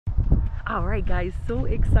All right, guys, so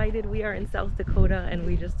excited. We are in South Dakota and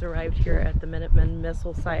we just arrived here at the Minutemen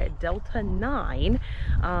Missile site at Delta 9.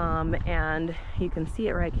 And you can see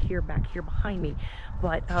it right here, back here behind me.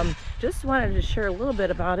 But just wanted to share a little bit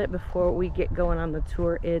about it before we get going on the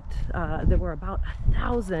tour. There were about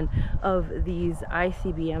 1,000 of these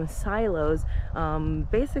ICBM silos,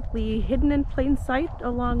 basically hidden in plain sight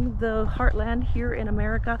along the heartland here in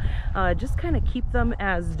America. Just kind of keep them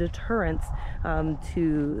as deterrents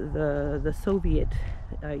to the Soviet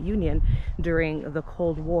Union during the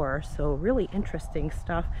Cold War. So really interesting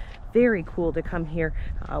stuff. Very cool to come here.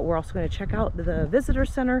 We're also going to check out the visitor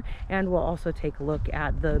center, and we'll also take a look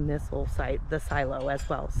at the missile site, the silo as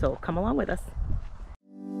well. So come along with us.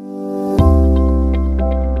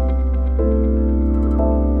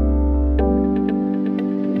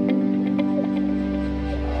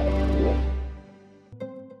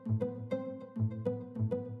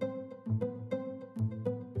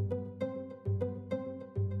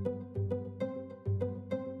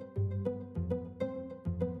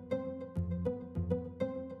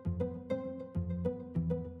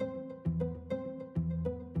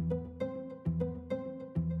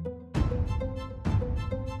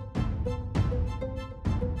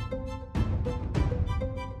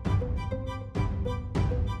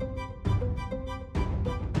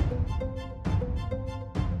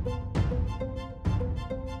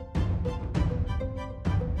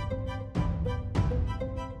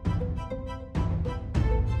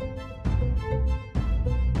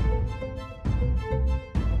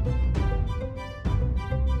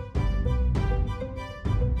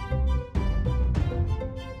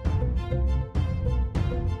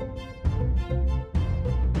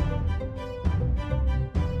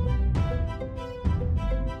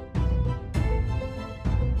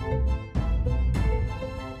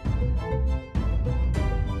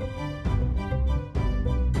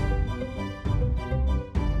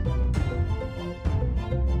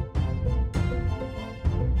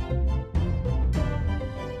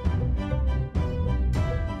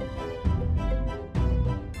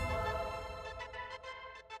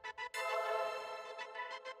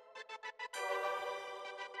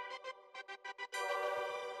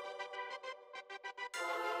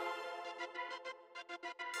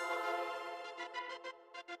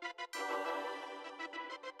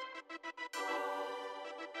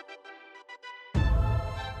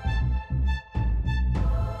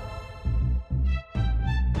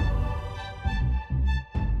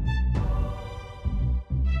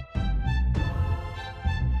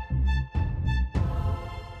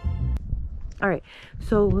 All right,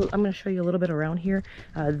 so I'm going to show you a little bit around here.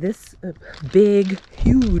 This big,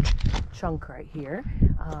 huge chunk right here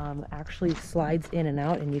actually slides in and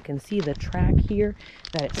out, and you can see the track here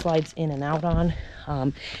that it slides in and out on.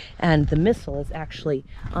 And the missile is actually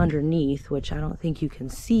underneath, which I don't think you can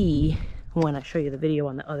see when I show you the video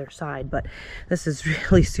on the other side, but this is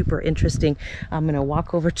really super interesting. I'm going to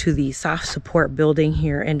walk over to the soft support building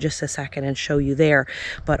here in just a second and show you there,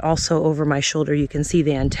 but also over my shoulder you can see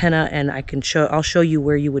the antenna, and I'll show you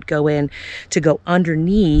where you would go in to go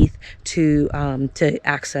underneath to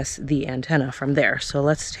access the antenna from there. So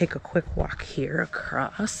let's take a quick walk here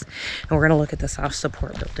across, and we're going to look at the soft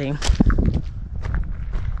support building.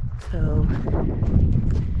 So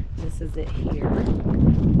this is it here.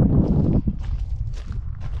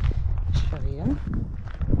 Show you.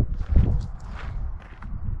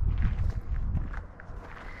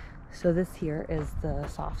 So this here is the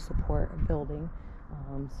soft support building.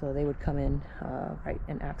 So they would come in right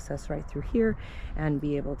and access right through here and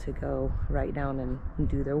be able to go right down and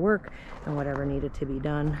do their work and whatever needed to be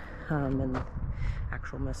done. And the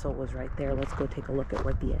actual missile was right there. Let's go take a look at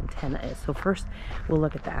what the antenna is. So first we'll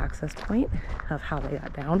look at the access point of how they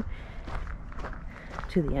got down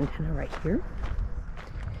to the antenna right here,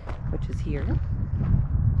 which is here.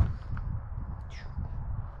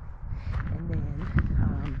 And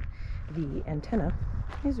then the antenna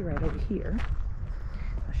is right over here.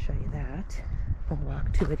 I'll show you that. We'll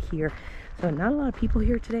walk to it here. So not a lot of people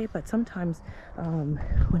here today, but sometimes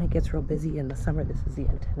when it gets real busy in the summer, this is the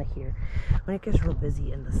antenna here. When it gets real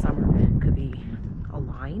busy in the summer, it could be a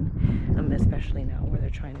line, especially now where they're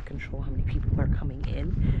trying to control how many people are coming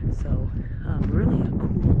in. So really a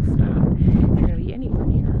cool stop. If you're going to be anywhere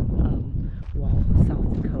near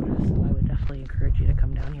South Dakota, so I would definitely encourage you to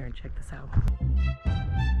come down here and check this out.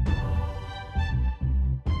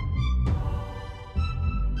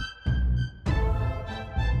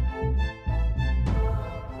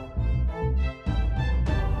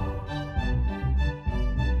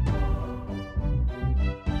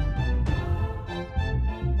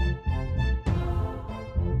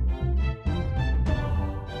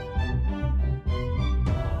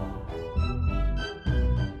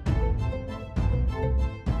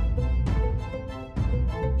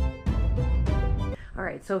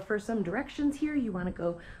 right, so for some directions here, you want to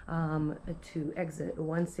go to exit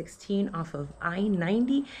 116 off of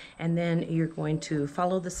I-90, and then you're going to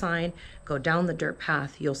follow the sign, go down the dirt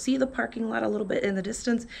path. You'll see the parking lot a little bit in the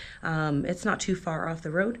distance. It's not too far off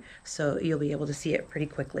the road, so you'll be able to see it pretty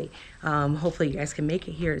quickly. Hopefully you guys can make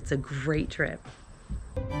it here. It's a great trip.